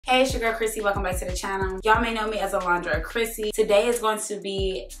Hey, it's your girl Chrissy. Welcome back to the channel. Y'all may know me as Alondra Chrissy. Today is going to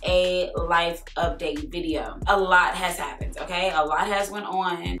be a life update video. A lot has happened, okay? A lot has went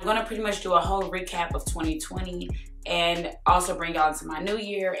on. I'm gonna pretty much do a whole recap of 2020 and also bring y'all into my new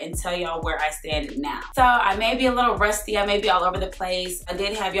year and tell y'all where I stand now. So I may be a little rusty, I may be all over the place. I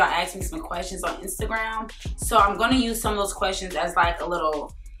did have y'all ask me some questions on Instagram, so I'm gonna use some of those questions as like a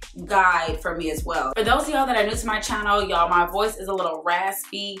little guide for me as well. For those of y'all that are new to my channel, y'all, my voice is a little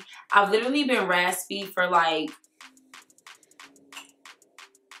raspy. I've literally been raspy for like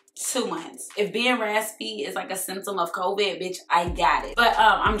 2 months. If being raspy is like a symptom of COVID, bitch, I got it. But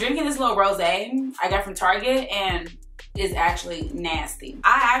I'm drinking this little rosé I got from Target and it's actually nasty.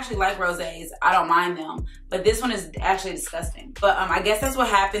 I actually like rosés, I don't mind them, but this one is actually disgusting. But I guess that's what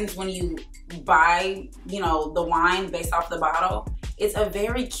happens when you buy, you know, the wine based off the bottle. It's a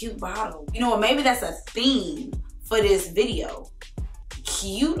very cute bottle. You know what, maybe that's a theme for this video.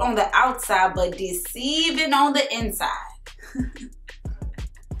 Cute on the outside, but deceiving on the inside.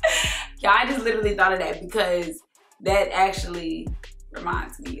 Y'all, I just literally thought of that because that actually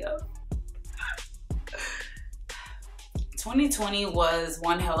reminds me of 2020 was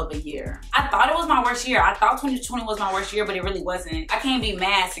one hell of a year. I thought it was my worst year. I thought 2020 was my worst year, but it really wasn't. I can't be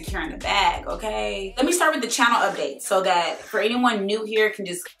mad securing the bag, okay? Let me start with the channel update so that for anyone new here can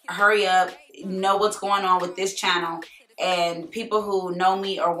just hurry up, know what's going on with this channel, and people who know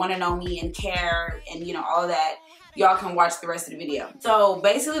me or want to know me and care and, you know, all of that, y'all can watch the rest of the video. So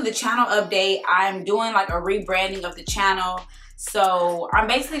basically the channel update, I'm doing like a rebranding of the channel. So I'm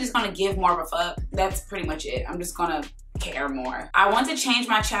basically just gonna give more of a fuck. That's pretty much it. I'm just gonna care more. I want to change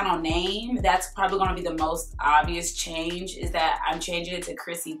my channel name. That's probably gonna be the most obvious change, is that I'm changing it to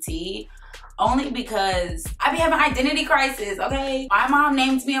Chrissy T. Only because I be having identity crisis, okay? My mom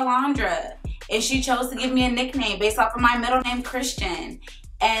named me Alondra and she chose to give me a nickname based off of my middle name, Christian.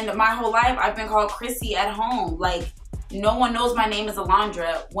 And my whole life I've been called Chrissy at home. Like, no one knows my name is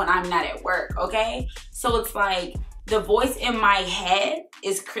Alondra when I'm not at work, okay? So it's like, the voice in my head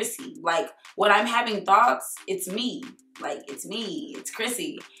is Chrissy. Like, when I'm having thoughts, it's me. Like, it's me, it's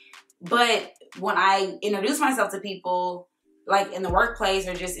Chrissy. But when I introduce myself to people, like in the workplace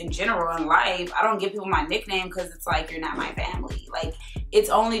or just in general in life, I don't give people my nickname because it's like, you're not my family. Like, it's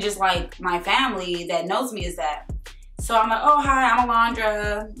only just like my family that knows me as that. So I'm like, oh, hi, I'm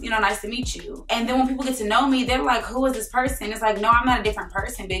Alondra, you know, nice to meet you. And then when people get to know me, they're like, who is this person? It's like, no, I'm not a different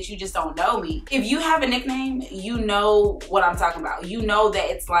person, bitch, you just don't know me. If you have a nickname, you know what I'm talking about. You know that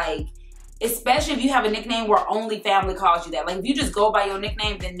it's like, especially if you have a nickname where only family calls you that. Like, if you just go by your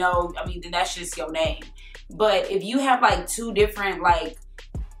nickname, then no, I mean, then that's just your name. But if you have like two different like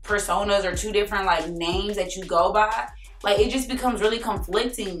personas or two different like names that you go by, like, it just becomes really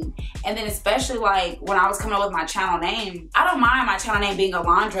conflicting. And then especially like when I was coming up with my channel name, I don't mind my channel name being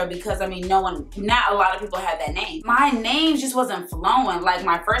Alondra because I mean, not a lot of people have that name. My name just wasn't flowing. Like,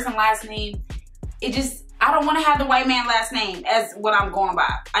 my first and last name, I don't want to have the white man last name as what I'm going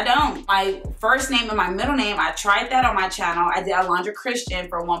by. I don't. My first name and my middle name, I tried that on my channel. I did Alondra Christian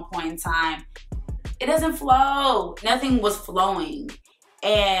for one point in time. It doesn't flow. Nothing was flowing.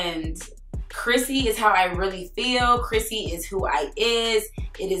 And Chrissy is how I really feel. Chrissy is who I is.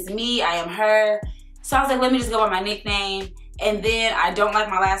 It is me, I am her. So I was like, let me just go by my nickname. And then I don't like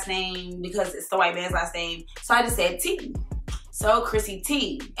my last name because it's the white man's last name. So I just said T. So Chrissy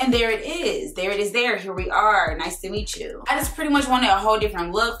T. And there it is. There it is there. Here we are. Nice to meet you. I just pretty much wanted a whole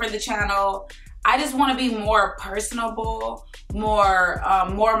different look for the channel. I just want to be more personable, more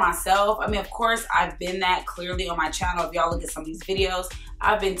myself. I mean, of course, I've been that clearly on my channel. If y'all look at some of these videos,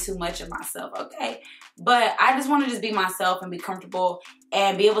 I've been too much of myself, okay? But I just want to just be myself and be comfortable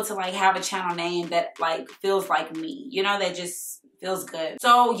and be able to like have a channel name that like feels like me, you know, that just feels good.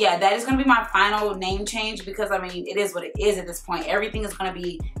 So yeah, that is going to be my final name change because I mean, it is what it is at this point. Everything is going to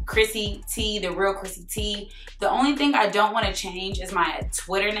be Chrissy T, the real Chrissy T. The only thing I don't want to change is my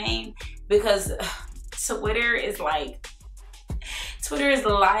Twitter name because Twitter is like, Twitter is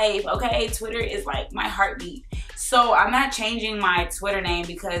life, okay? Twitter is like my heartbeat. So I'm not changing my Twitter name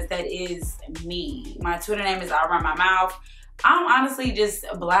because that is me. My Twitter name is I'll Run My Mouth. I'm honestly just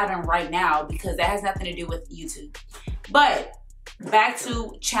blabbing right now because that has nothing to do with YouTube. But back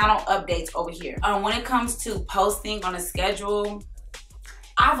to channel updates over here. When it comes to posting on a schedule,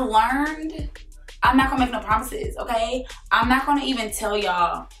 I've learned I'm not gonna make no promises, okay? I'm not gonna even tell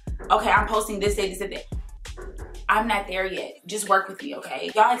y'all, okay, I'm posting this day, this day. I'm not there yet. Just work with me,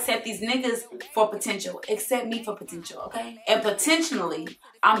 okay? Y'all accept these niggas for potential. Accept me for potential, okay? And potentially,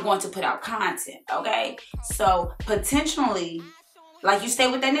 I'm going to put out content, okay? So potentially, Like, you stay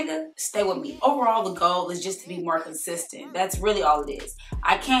with that nigga, stay with me. Overall, the goal is just to be more consistent. That's really all it is.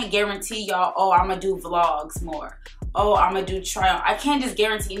 I can't guarantee y'all, oh, I'm gonna do vlogs more. Oh, I'm gonna do trial. I can't just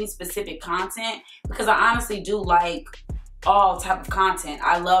guarantee any specific content because I honestly do like all type of content.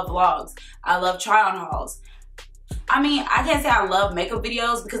 I love vlogs. I love try on hauls. I mean, I can't say I love makeup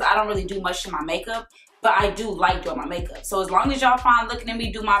videos because I don't really do much to my makeup, but I do like doing my makeup. So as long as y'all fine looking at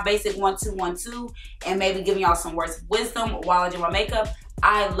me do my basic 1-2-1-2 and maybe giving y'all some words of wisdom while I do my makeup,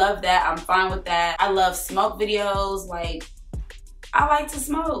 I love that. I'm fine with that. I love smoke videos. Like, I like to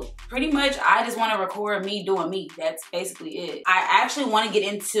smoke. Pretty much, I just want to record me doing me. That's basically it. I actually want to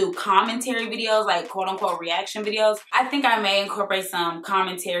get into commentary videos, like quote unquote reaction videos. I think I may incorporate some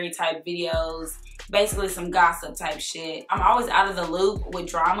commentary type videos, basically some gossip type shit. I'm always out of the loop with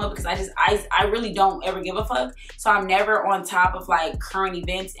drama because I really don't ever give a fuck. So I'm never on top of like current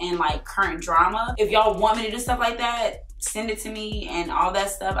events and like current drama. If y'all want me to do stuff like that, send it to me and all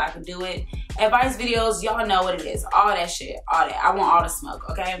that stuff. I could do it. Advice videos, y'all know what it is. All that shit, all that. I want all the smoke,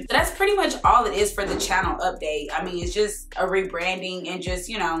 okay? So that's pretty much all it is for the channel update. I mean, it's just a rebranding and just,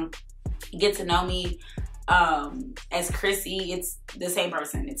 you know, get to know me as Chrissy. It's the same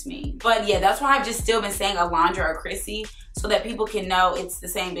person, it's me. But yeah, that's why I've just still been saying Alondra or Chrissy so that people can know it's the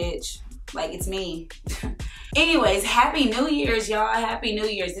same bitch. Like, it's me. Anyways, happy New Year's, y'all. Happy New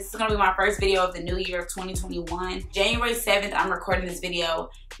Year's. This is gonna be my first video of the new year of 2021. January 7th, I'm recording this video.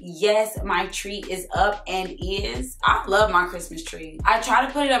 Yes, my tree is up and is. I love my Christmas tree. I try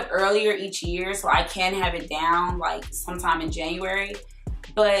to put it up earlier each year so I can have it down like sometime in January.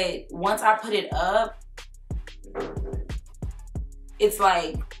 But once I put it up, it's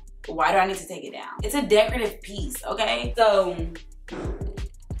like, why do I need to take it down? It's a decorative piece, okay? So,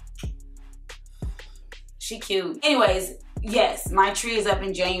 she cute. Anyways, yes, my tree is up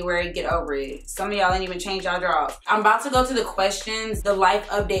in January. Get over it. Some of y'all ain't even changed y'all drawers. I'm about to go to the questions, the life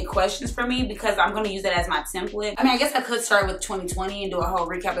update questions for me because I'm gonna use that as my template. I mean, I guess I could start with 2020 and do a whole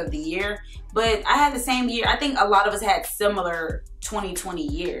recap of the year, but I had the same year. I think a lot of us had similar 2020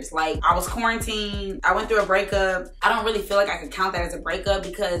 years. Like, I was quarantined. I went through a breakup. I don't really feel like I could count that as a breakup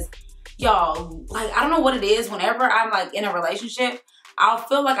because, y'all, like, I don't know what it is. Whenever I'm like in a relationship, I'll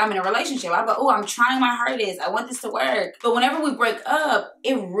feel like I'm in a relationship. I'll go, oh, I'm trying my hardest. I want this to work. But whenever we break up,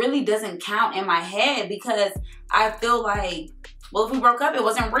 it really doesn't count in my head because I feel like, well, if we broke up, it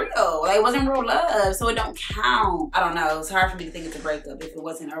wasn't real. Like, it wasn't real love, so it don't count. I don't know. It's hard for me to think it's a breakup if it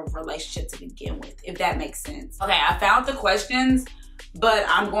wasn't a relationship to begin with, if that makes sense. Okay, I found the questions, but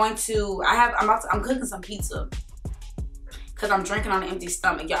I'm cooking some pizza because I'm drinking on an empty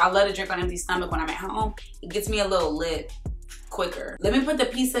stomach. Y'all, I love to drink on an empty stomach when I'm at home. It gets me a little lit quicker. Let me put the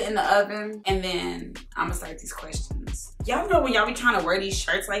pizza in the oven and then I'm gonna start these questions. Y'all know when y'all be trying to wear these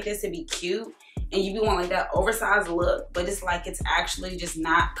shirts like this to be cute and you be wanting like that oversized look, but it's like it's actually just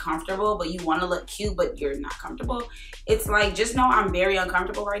not comfortable, but you want to look cute, but you're not comfortable. It's like, just know I'm very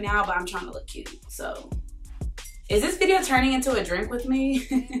uncomfortable right now, but I'm trying to look cute. So, is this video turning into a drink with me?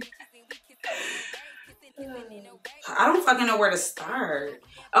 I don't fucking know where to start.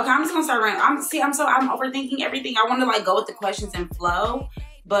 Okay, I'm just gonna start ranting. I'm overthinking everything. I want to like go with the questions and flow,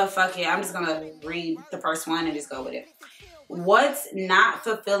 but fuck it. I'm just gonna read the first one and just go with it. What's not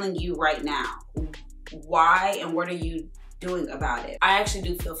fulfilling you right now? Why and what are you doing about it? I actually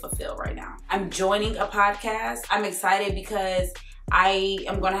do feel fulfilled right now. I'm joining a podcast. I'm excited because I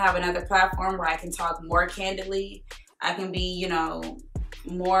am gonna have another platform where I can talk more candidly. I can be, you know,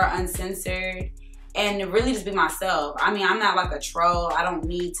 more uncensored and really just be myself. I mean, I'm not like a troll. I don't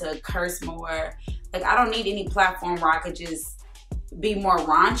need to curse more. Like, I don't need any platform where I could just be more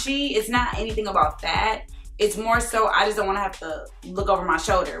raunchy. It's not anything about that. It's more so I just don't want to have to look over my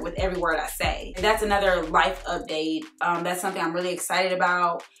shoulder with every word I say. And that's another life update. That's something I'm really excited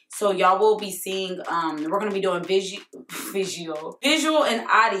about. So y'all will be seeing, we're going to be doing visual and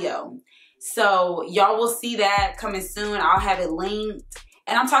audio. So y'all will see that coming soon. I'll have it linked.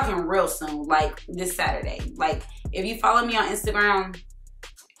 And I'm talking real soon, like this Saturday. Like, if you follow me on Instagram,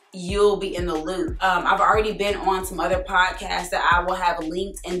 you'll be in the loop. I've already been on some other podcasts that I will have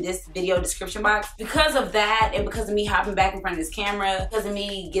linked in this video description box. Because of that, and because of me hopping back in front of this camera, because of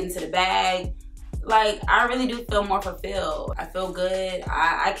me getting to the bag, like, I really do feel more fulfilled. I feel good.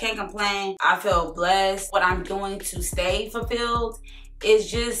 I can't complain. I feel blessed. What I'm doing to stay fulfilled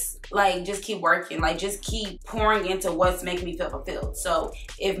is just like, just keep working. Like, just keep pouring into what's making me feel fulfilled. So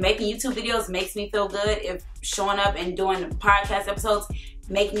if making YouTube videos makes me feel good, if showing up and doing podcast episodes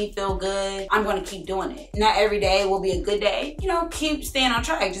make me feel good, I'm gonna keep doing it. Not every day will be a good day. You know, keep staying on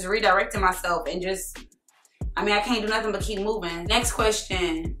track, just redirecting myself and just, I mean, I can't do nothing but keep moving. Next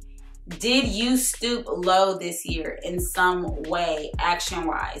question. Did you stoop low this year in some way,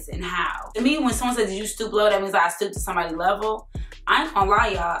 action-wise, and how? To me, when someone says, did you stoop low, that means I stoop to somebody's level. I ain't gonna lie,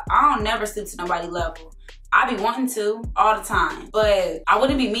 y'all. I don't never stoop to nobody's level. I be wanting to all the time, but I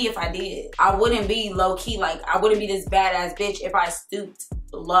wouldn't be me if I did. I wouldn't be low-key, like, I wouldn't be this badass bitch if I stooped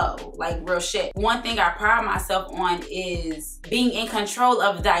low, like real shit. One thing I pride myself on is being in control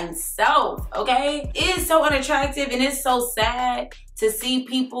of thyself, okay? It is so unattractive and it's so sad to see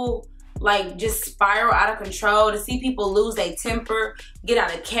people like just spiral out of control, to see people lose their temper, get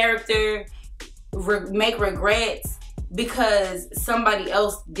out of character, make regrets because somebody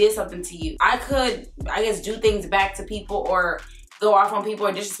else did something to you. I could, I guess, do things back to people or go off on people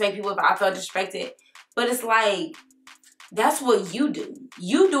or disrespect people if I felt disrespected, but it's like, that's what you do.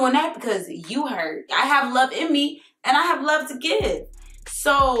 You doing that because you hurt. I have love in me and I have love to give.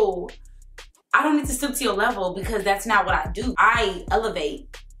 So I don't need to stoop to your level because that's not what I do. I elevate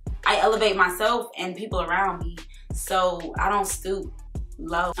myself and people around me. So I don't stoop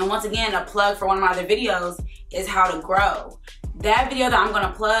low. And once again, a plug for one of my other videos is how to grow. That video that I'm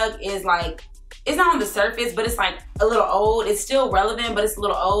gonna plug is like, it's not on the surface, but it's like a little old. It's still relevant, but it's a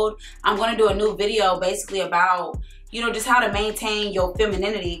little old. I'm gonna do a new video basically about, you know, just how to maintain your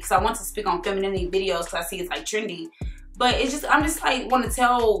femininity, because I want to speak on femininity videos because I see it's like trendy. But it's just, I'm just like want to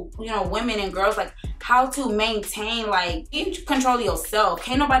tell, you know, women and girls like how to maintain, like, be in control of yourself.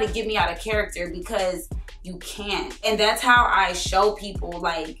 Can't nobody get me out of character because you can't. And that's how I show people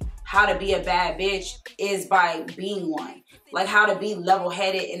like how to be a bad bitch is by being one. Like how to be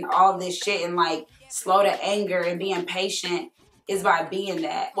level-headed and all this shit and like slow to anger and being patient is by being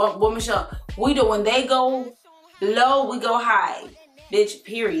that. What Michelle, we do when they go low, we go high, bitch,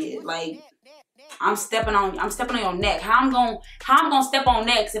 period. Like, I'm stepping on your neck. How I'm gonna step on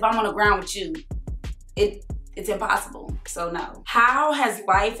necks if I'm on the ground with you? It's impossible, so no. How has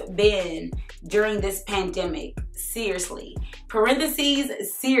life been during this pandemic? Seriously.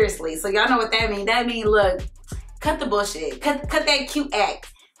 Parentheses, seriously. So y'all know what that means. That means, look, cut the bullshit. Cut that cute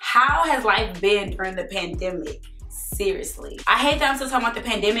act. How has life been during the pandemic? Seriously. I hate that I'm still talking about the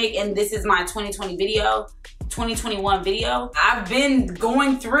pandemic and this is my 2020 video. 2021 video. I've been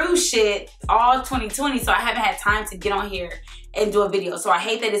going through shit all 2020, so I haven't had time to get on here and do a video. So I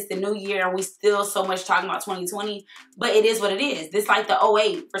hate that it's the new year and we still so much talking about 2020, but it is what it is. This like the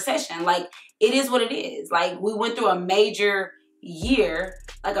 08 recession. Like, it is what it is. Like, we went through a major year,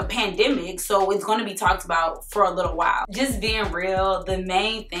 like a pandemic, so it's going to be talked about for a little while. Just being real, the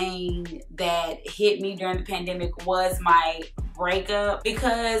main thing that hit me during the pandemic was my breakup,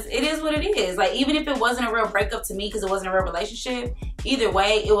 because it is what it is. Like, even if it wasn't a real breakup to me because it wasn't a real relationship, either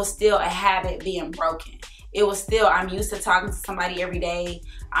way, it was still a habit being broken. It was still, I'm used to talking to somebody every day.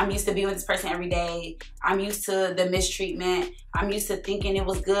 I'm used to being with this person every day. I'm used to the mistreatment. I'm used to thinking it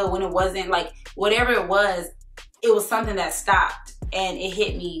was good when it wasn't. Like, whatever it was something that stopped and it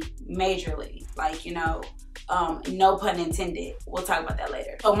hit me majorly. Like, you know, no pun intended. We'll talk about that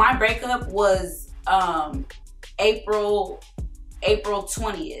later. So my breakup was April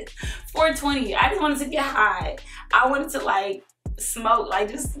 20th. 420. I just wanted to get high. I wanted to like smoke,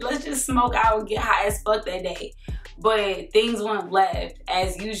 like let's just smoke out and get high as fuck that day. But things went left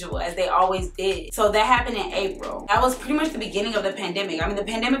as usual, as they always did. So that happened in April. That was pretty much the beginning of the pandemic. I mean, the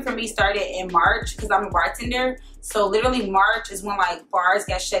pandemic for me started in March because I'm a bartender. So literally March is when like bars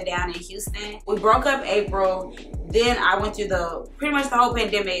got shut down in Houston. We broke up April. Then I went through pretty much the whole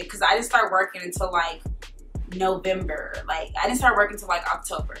pandemic because I didn't start working until like November. Like, I didn't start working until like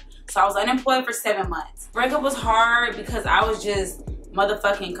October. So I was unemployed for 7 months. Breakup was hard because I was just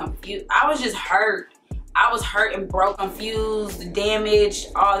motherfucking confused. I was just hurt. I was hurt and broke, confused, damaged,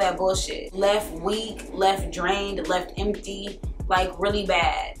 all that bullshit. Left weak, left drained, left empty, like really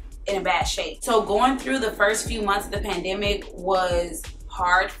bad, in a bad shape. So going through the first few months of the pandemic was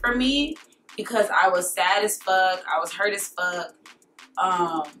hard for me because I was sad as fuck. I was hurt as fuck.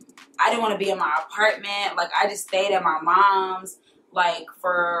 I didn't want to be in my apartment. Like, I just stayed at my mom's like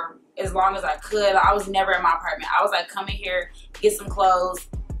for as long as I could. I was never in my apartment. I was like, come in here, get some clothes,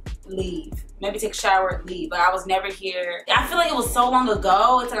 leave. Maybe take a shower, leave. But I was never here. I feel like it was so long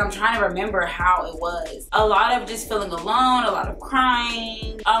ago. It's like I'm trying to remember how it was. A lot of just feeling alone, a lot of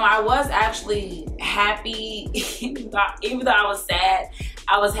crying. I was actually happy, even though I was sad,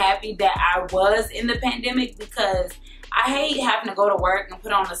 I was happy that I was in the pandemic because I hate having to go to work and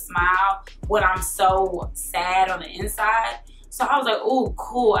put on a smile when I'm so sad on the inside. So I was like, oh,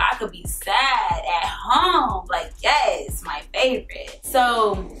 cool, I could be sad at home. Like, yes, my favorite.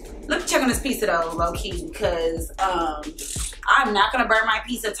 So let me check on this pizza though, low key, because I'm not gonna burn my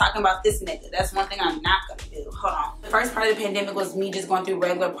pizza talking about this nigga. That's one thing I'm not gonna do. Hold on. The first part of the pandemic was me just going through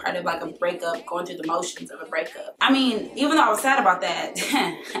regular part of like a breakup, going through the motions of a breakup. I mean, even though I was sad about that,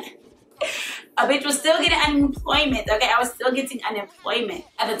 a bitch was still getting unemployment, okay? I was still getting unemployment.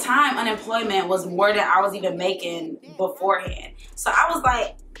 At the time, unemployment was more than I was even making beforehand. So I was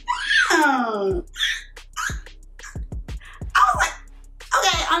like,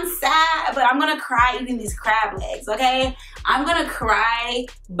 okay, I'm sad, but I'm gonna cry eating these crab legs, okay? I'm gonna cry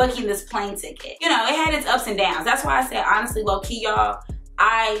booking this plane ticket. You know, it had its ups and downs. That's why I said, honestly, low-key, y'all,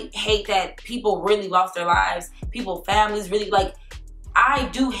 I hate that people really lost their lives. People, families really, like, I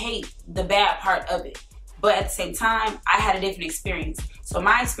do hate the bad part of it. But at the same time, I had a different experience. So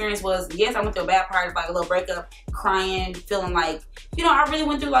my experience was, yes, I went through a bad part, like a little breakup, crying, feeling like, you know, I really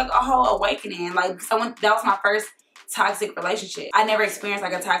went through like a whole awakening. Like, that was my first toxic relationship. I never experienced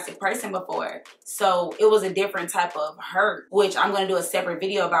like a toxic person before. So it was a different type of hurt, which I'm gonna do a separate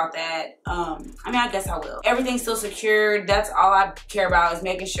video about that. I mean, I guess I will. Everything's still secured. That's all I care about, is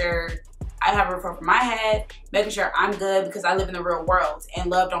making sure I have a roof over my head, making sure I'm good, because I live in the real world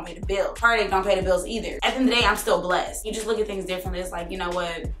and love don't pay the bills. Heartache don't pay the bills either. At the end of the day, I'm still blessed. You just look at things differently. It's like, you know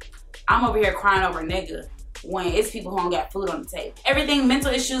what? I'm over here crying over a nigga when it's people who don't got food on the table. Everything,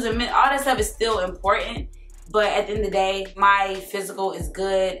 mental issues and all that stuff is still important. But at the end of the day, my physical is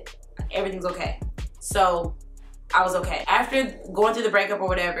good. Everything's okay. So I was okay. After going through the breakup or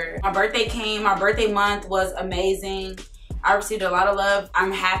whatever, my birthday came. My birthday month was amazing. I received a lot of love.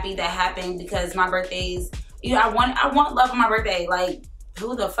 I'm happy that happened, because my birthdays, you know, I want love on my birthday. Like,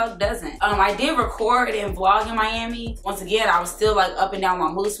 who the fuck doesn't? I did record and vlog in Miami. Once again, I was still like up and down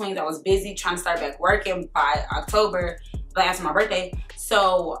my mood swings. I was busy trying to start back working by October, like after my birthday.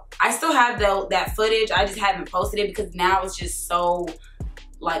 So I still have that footage. I just haven't posted it because now it's just so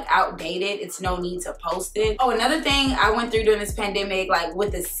like outdated. It's no need to post it. Oh, another thing I went through during this pandemic, like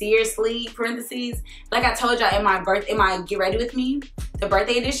with the seriously parentheses, like I told y'all in my Get Ready With Me, the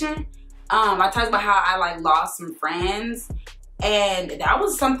birthday edition, I talked about how I like lost some friends. And that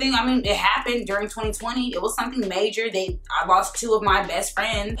was something, I mean, it happened during 2020. It was something major. I lost 2 of my best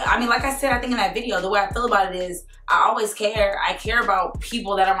friends. I mean, like I said, I think in that video, the way I feel about it is, I always care. I care about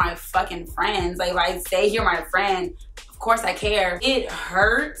people that are my fucking friends. Like, if I say you're my friend, of course I care. It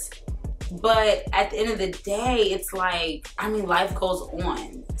hurts, but at the end of the day, it's like, I mean, life goes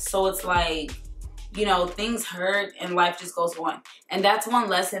on. So it's like, you know, things hurt and life just goes on. And that's one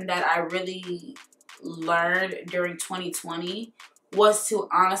lesson that I really learned during 2020, was to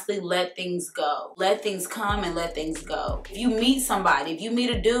honestly let things go. Let things come and let things go. If you meet somebody, if you meet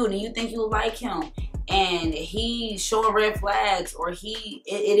a dude and you think you like him and he's showing red flags, or it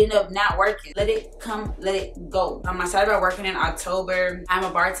ended up not working, let it come, let it go. I started about working in October. I'm a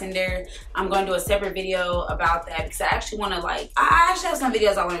bartender. I'm going to do a separate video about that, because I actually want to like, I actually have some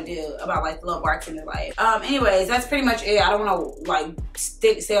videos I want to do about like the little bartender life. Anyways, that's pretty much it. I don't want to like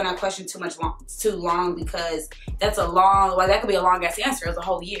stay on that question too long, because that's a long, like that could be a long ass answer. It's a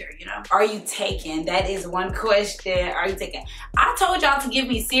whole year, you know? Are you taken? That is one question. Are you taken? I told y'all to give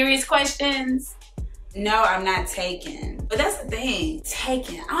me serious questions. No, I'm not taken. But that's the thing,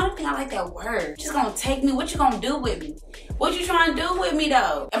 taken. I don't think I like that word. Just gonna take me, what you gonna do with me? What you trying to do with me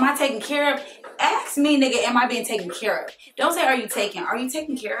though? Am I taken care of? Ask me, nigga, am I being taken care of? Don't say, are you taken? Are you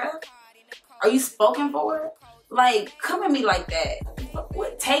taken care of? Are you spoken for? Like, come at me like that.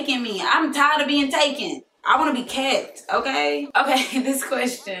 What taking me? I'm tired of being taken. I wanna be kept, okay? Okay, this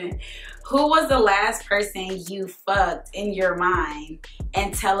question. Who was the last person you fucked in your mind?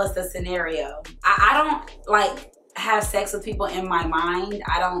 And tell us the scenario. I don't like have sex with people in my mind.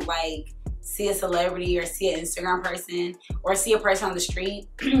 I don't like see a celebrity or see an Instagram person or see a person on the street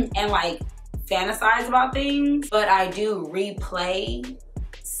and like fantasize about things. But I do replay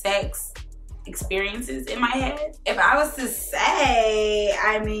sex experiences in my head. If I was to say,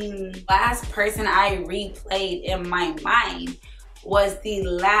 I mean, last person I replayed in my mind was the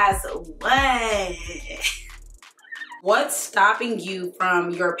last one. What's stopping you from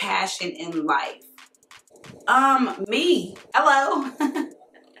your passion in life? Me. Hello.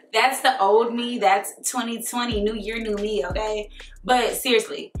 That's the old me. That's 2020, new year, new me, okay? But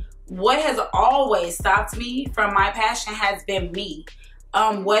seriously, what has always stopped me from my passion has been me.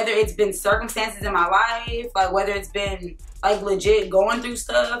 Whether it's been circumstances in my life, like whether it's been like legit going through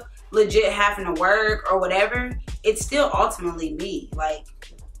stuff, legit having to work or whatever, it's still ultimately me. Like,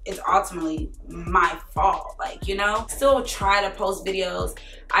 it's ultimately my fault, like, you know? Still try to post videos.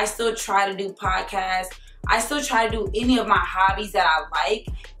 I still try to do podcasts. I still try to do any of my hobbies that I like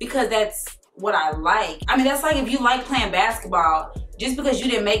because that's what I like. I mean, that's like if you like playing basketball, just because you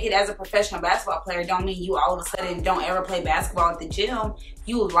didn't make it as a professional basketball player don't mean you all of a sudden don't ever play basketball at the gym.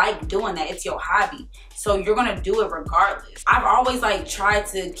 You like doing that. It's your hobby. So you're gonna do it regardless. I've always like tried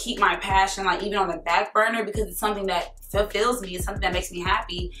to keep my passion like even on the back burner because it's something that fulfills me. It's something that makes me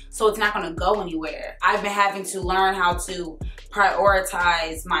happy. So it's not gonna go anywhere. I've been having to learn how to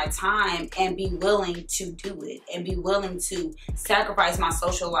prioritize my time and be willing to do it and be willing to sacrifice my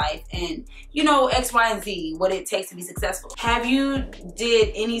social life and, you know, X, Y, and Z, what it takes to be successful. Have you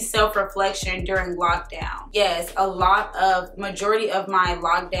did any self-reflection during lockdown? Yes, majority of my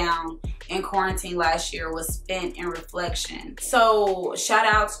lockdown and quarantine last year was spent in reflection. So shout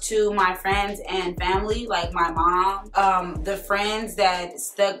outs to my friends and family, like my mom, the friends that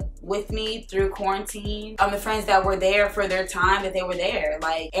stuck with me through quarantine, the friends that were there for their time that they were there.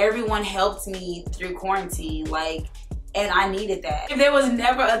 Like everyone helped me through quarantine, like, and I needed that. If there was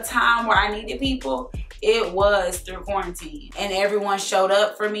never a time where I needed people, it was through quarantine, and everyone showed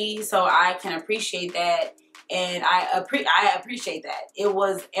up for me, so I can appreciate that. And I appreciate that. It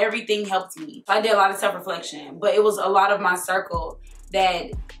was, everything helped me. I did a lot of self-reflection, but it was a lot of my circle that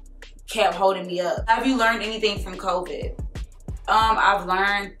kept holding me up. Have you learned anything from COVID? I've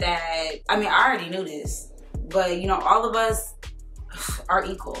learned that, I mean, I already knew this, but you know, all of us are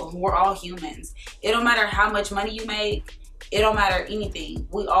equal. We're all humans. It don't matter how much money you make. It don't matter anything.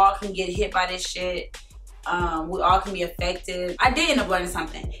 We all can get hit by this shit. We all can be affected. I did end up learning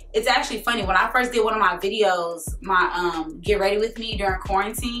something. It's actually funny. When I first did one of my videos, my get ready with me during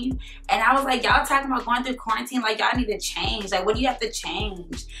quarantine, and I was like, y'all talking about going through quarantine, like y'all need to change. Like, what do you have to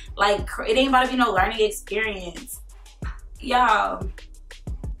change? Like, it ain't about to be no learning experience. Y'all,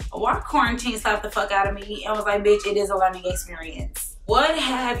 why quarantine slapped the fuck out of me and was like, bitch, it is a learning experience. What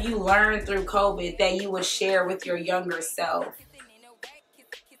have you learned through COVID that you would share with your younger self?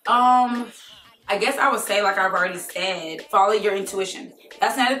 I guess I would say, like I've already said, follow your intuition.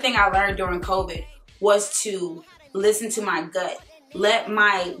 That's another thing I learned during COVID, was to listen to my gut. Let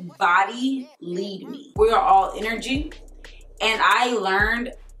my body lead me. We are all energy. And I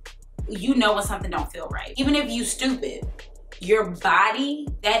learned, you know when something don't feel right. Even if you stupid, your body,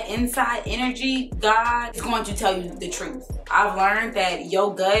 that inside energy, God is going to tell you the truth. I've learned that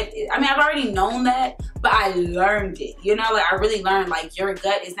your gut, I mean, I've already known that, but I learned it. You know, like I really learned, like your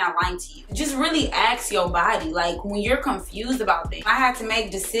gut is not lying to you. Just really ask your body, like when you're confused about things. I had to make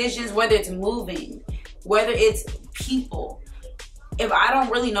decisions, whether it's moving, whether it's people. If I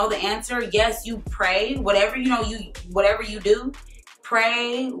don't really know the answer, yes, you pray, whatever, you know, whatever you do,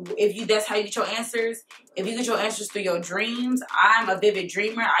 pray. That's how you get your answers. If you get your answers through your dreams, I'm a vivid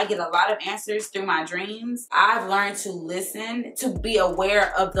dreamer. I get a lot of answers through my dreams. I've learned to listen, to be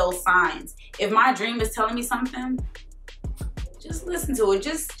aware of those signs. If my dream is telling me something, just listen to it.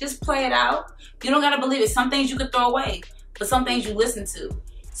 Just play it out. You don't gotta believe it. Some things you could throw away, but some things you listen to.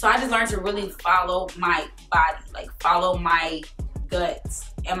 So I just learned to really follow my body, like follow my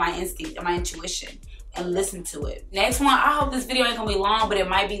guts and my instinct and my intuition, and listen to it. Next one, I hope this video ain't gonna be long, but it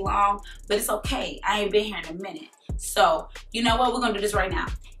might be long, but it's okay. I ain't been here in a minute. So, you know what? We're gonna do this right now.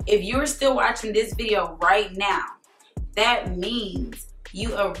 If you're still watching this video right now, that means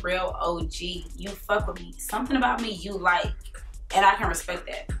you a real OG. You fuck with me. Something about me you like, and I can respect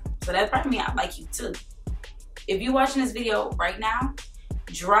that. So that's probably me, I like you too. If you're watching this video right now,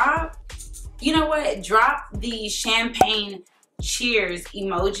 you know what? Drop the champagne cheers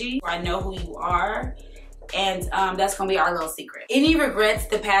emoji, where I know who you are, and that's gonna be our little secret. Any regrets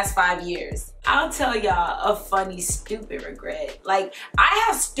the past 5 years? I'll tell y'all a funny stupid regret. Like, I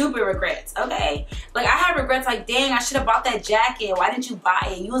have stupid regrets, okay? Like, I have regrets like, dang, I should have bought that jacket. Why didn't you buy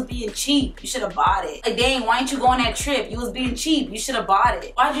it? You was being cheap. You should have bought it. Like, dang, why didn't you go on that trip? You was being cheap. You should have bought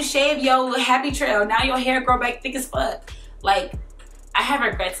it. Why'd you shave your happy trail? Now your hair grow back thick as fuck. Like, I have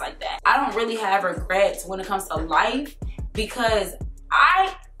regrets like that. I don't really have regrets when it comes to life, because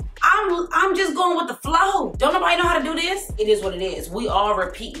I'm just going with the flow. Don't nobody know how to do this? It is what it is. We all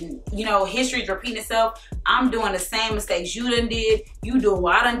repeating. You know, history's repeating itself. I'm doing the same mistakes you done did. You doing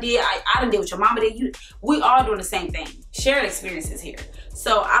what I done did. I done did what your mama did. We all doing the same thing. Shared experiences here.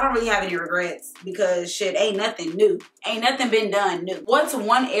 So I don't really have any regrets, because shit, ain't nothing new. Ain't nothing been done new. What's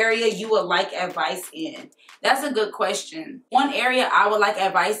one area you would like advice in? That's a good question. One area I would like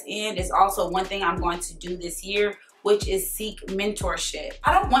advice in is also one thing I'm going to do this year, which is seek mentorship.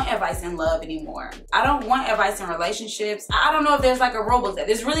 I don't want advice in love anymore. I don't want advice in relationships. I don't know if there's like a rule book.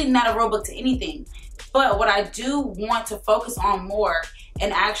 There's really not a rule book to anything. But what I do want to focus on more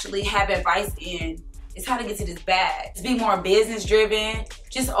and actually have advice in is how to get to this bag. To be more business driven,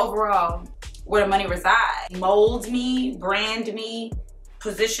 just overall where the money resides. Mold me, brand me,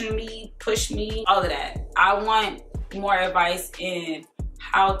 position me, push me, all of that. I want more advice in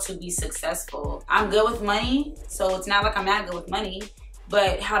how to be successful. I'm good with money, so it's not like I'm not good with money,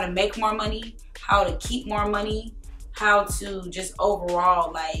 but how to make more money, how to keep more money, how to just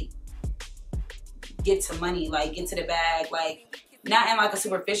overall like get to money, like get to the bag, like not in like a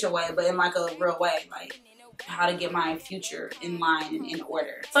superficial way, but in like a real way, like how to get my future in line and in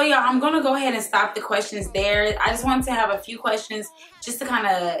order. So yeah, I'm gonna go ahead and stop the questions there. I just wanted to have a few questions just to kind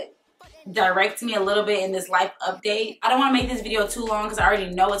of direct me a little bit in this life update. I don't want to make this video too long because I already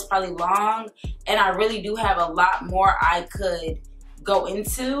know it's probably long, and I really do have a lot more I could go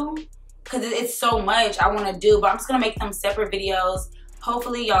into because it's so much I want to do, but I'm just gonna make them separate videos.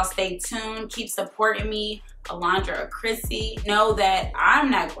 Hopefully y'all stay tuned, keep supporting me, Alondra or Chrissy. Know that I'm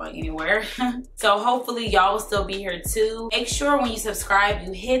not going anywhere. So hopefully y'all will still be here too. Make sure when you subscribe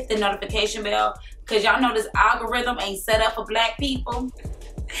you hit the notification bell, because y'all know this algorithm ain't set up for black people.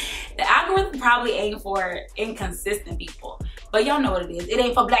 The algorithm probably ain't for inconsistent people, but y'all know what it is. It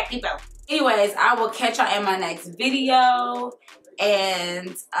ain't for black people. Anyways, I will catch y'all in my next video,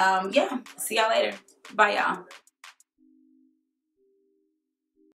 and yeah, see y'all later. Bye y'all.